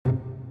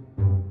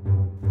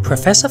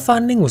Professor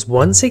Funling was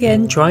once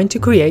again trying to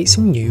create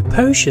some new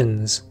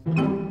potions.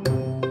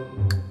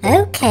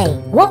 Okay,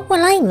 what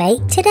will I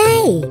make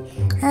today?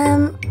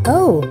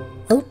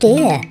 Oh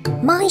dear,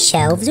 my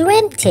shelves are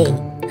empty.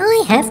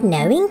 I have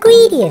no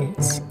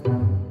ingredients.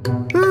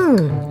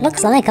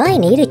 Looks like I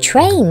need a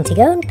train to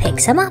go and pick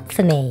some up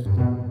for me.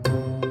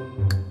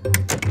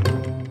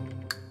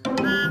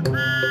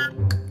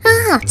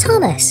 Ah,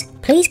 Thomas,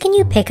 please can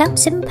you pick up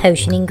some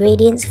potion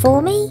ingredients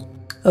for me?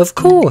 Of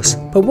course,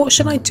 but what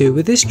should I do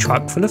with this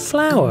truck full of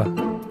flour?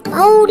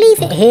 Oh,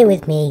 leave it here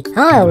with me.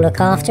 I'll look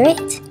after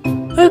it.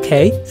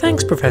 Okay,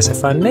 thanks Professor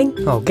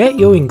Funling. I'll get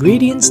your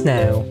ingredients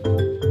now.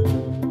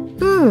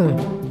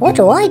 What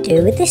do I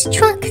do with this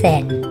truck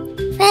then?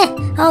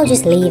 I'll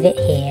just leave it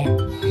here.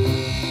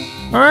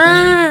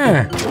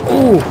 Ah!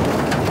 Ooh!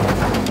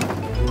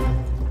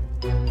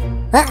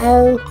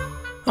 Uh-oh.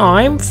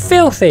 I'm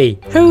filthy!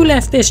 Who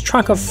left this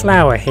truck of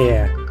flour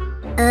here?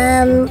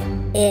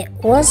 It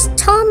was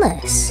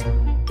Thomas.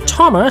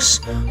 Thomas?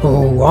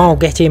 Oh, I'll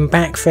get him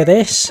back for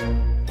this.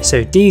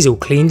 So Diesel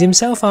cleaned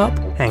himself up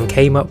and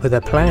came up with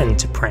a plan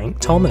to prank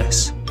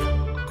Thomas.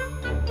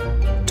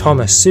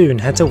 Thomas soon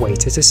had to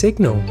wait at a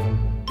signal.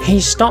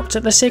 He stopped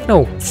at the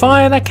signal.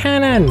 Fire the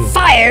cannon!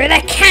 Fire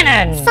the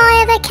cannon!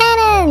 Fire the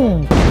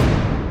cannon!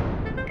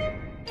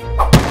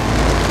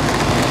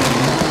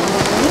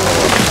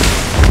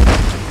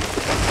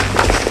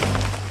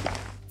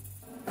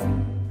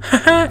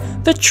 Haha!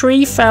 The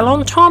tree fell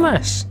on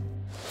Thomas!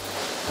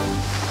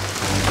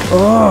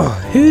 Oh,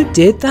 who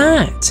did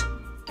that?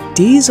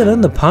 Diesel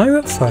and the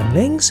Pirate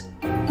Funlings?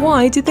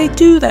 Why did they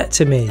do that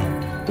to me?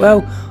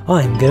 Well,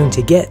 I'm going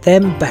to get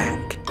them back.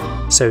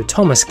 So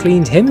Thomas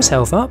cleaned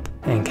himself up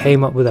and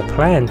came up with a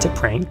plan to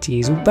prank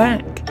Diesel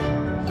back.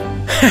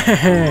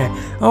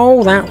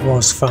 Oh, that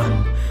was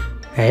fun.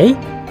 Hey,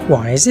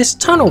 why is this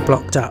tunnel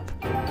blocked up?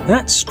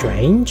 That's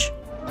strange.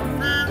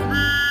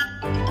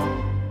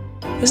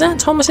 Is that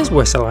Thomas's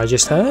whistle I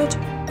just heard?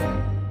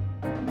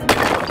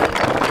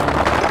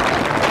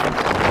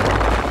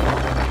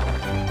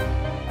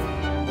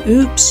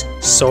 Oops,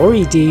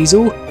 sorry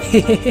Diesel.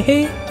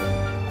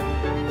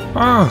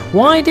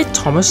 Why did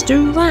Thomas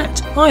do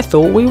that? I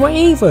thought we were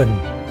even.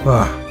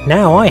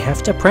 Now I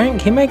have to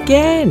prank him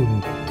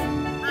again.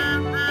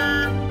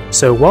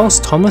 So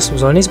whilst Thomas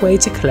was on his way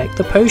to collect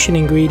the potion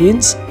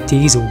ingredients,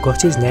 Diesel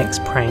got his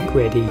next prank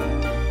ready.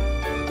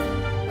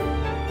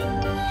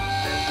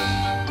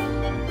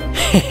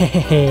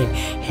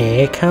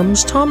 Here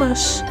comes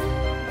Thomas.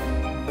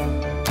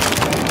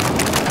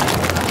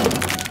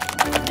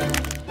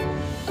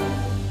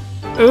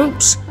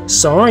 Oops,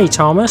 sorry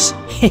Thomas.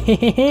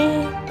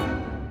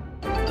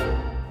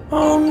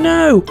 Oh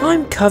no,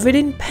 I'm covered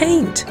in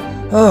paint.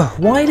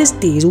 Why does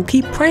Diesel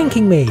keep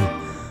pranking me?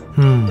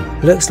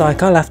 Looks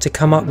like I'll have to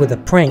come up with a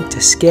prank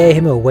to scare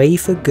him away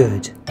for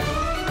good.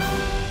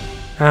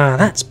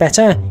 That's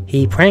better.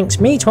 He pranked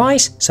me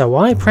twice, so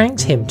I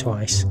pranked him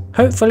twice.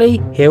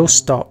 Hopefully he'll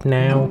stop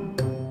now.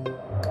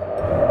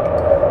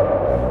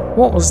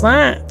 What was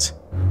that?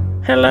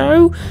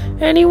 Hello?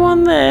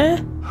 Anyone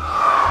there?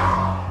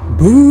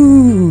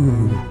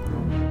 Boo!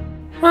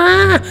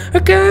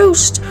 A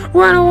ghost!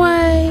 Run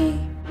away!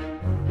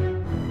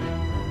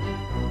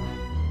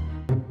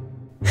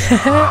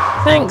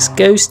 Thanks,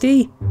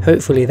 Ghosty.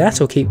 Hopefully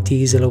that'll keep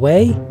Diesel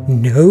away.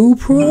 No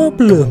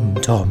problem,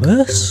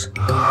 Thomas.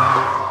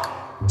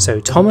 So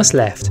Thomas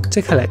left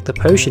to collect the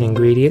potion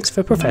ingredients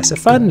for Professor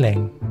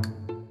Funling.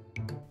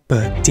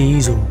 But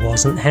Diesel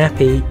wasn't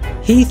happy.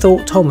 He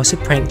thought Thomas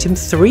had pranked him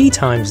 3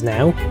 times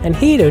now, and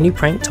he'd only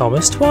pranked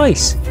Thomas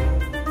twice.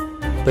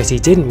 But he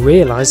didn't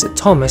realise that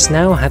Thomas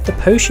now had the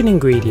potion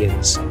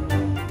ingredients.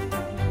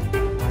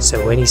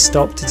 So when he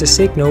stopped at a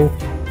signal,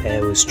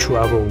 there was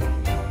trouble.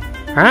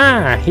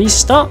 He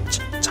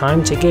stopped!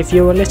 Time to give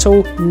you a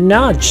little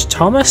nudge,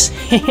 Thomas!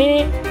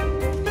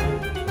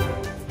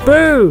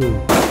 Boo!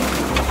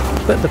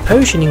 But the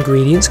potion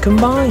ingredients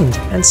combined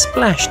and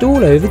splashed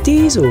all over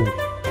Diesel.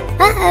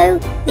 Uh-oh,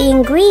 the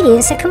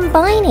ingredients are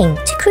combining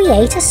to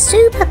create a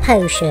super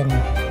potion.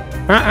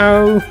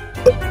 Uh-oh!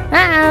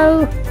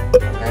 Uh-oh!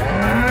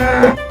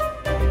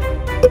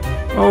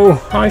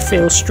 Oh, I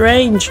feel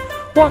strange.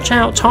 Watch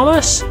out,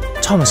 Thomas!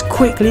 Thomas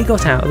quickly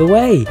got out of the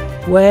way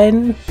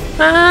when...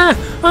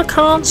 I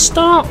can't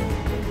stop!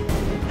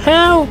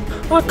 Help!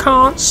 I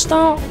can't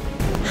stop!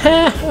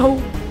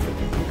 Help!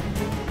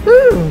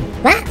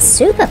 That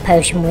super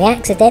potion we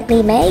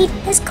accidentally made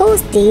has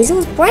caused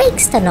Diesel's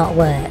brakes to not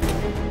work.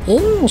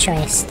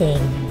 Interesting.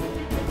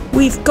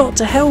 We've got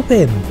to help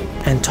him!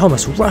 And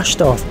Thomas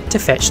rushed off to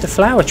fetch the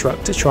flour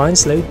truck to try and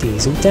slow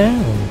Diesel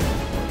down.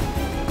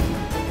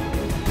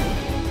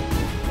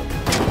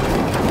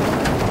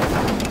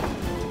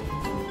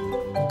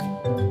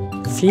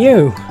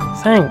 Phew,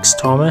 thanks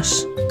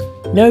Thomas.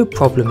 No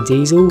problem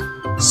Diesel,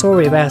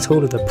 sorry about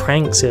all of the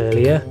pranks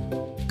earlier.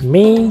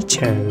 Me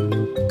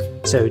too.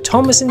 So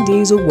Thomas and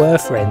Diesel were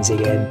friends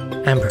again,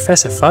 and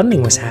Professor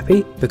Funling was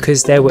happy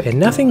because there were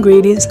enough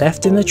ingredients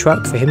left in the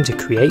truck for him to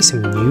create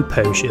some new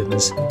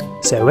potions.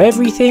 So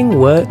everything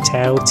worked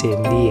out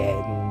in the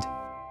end.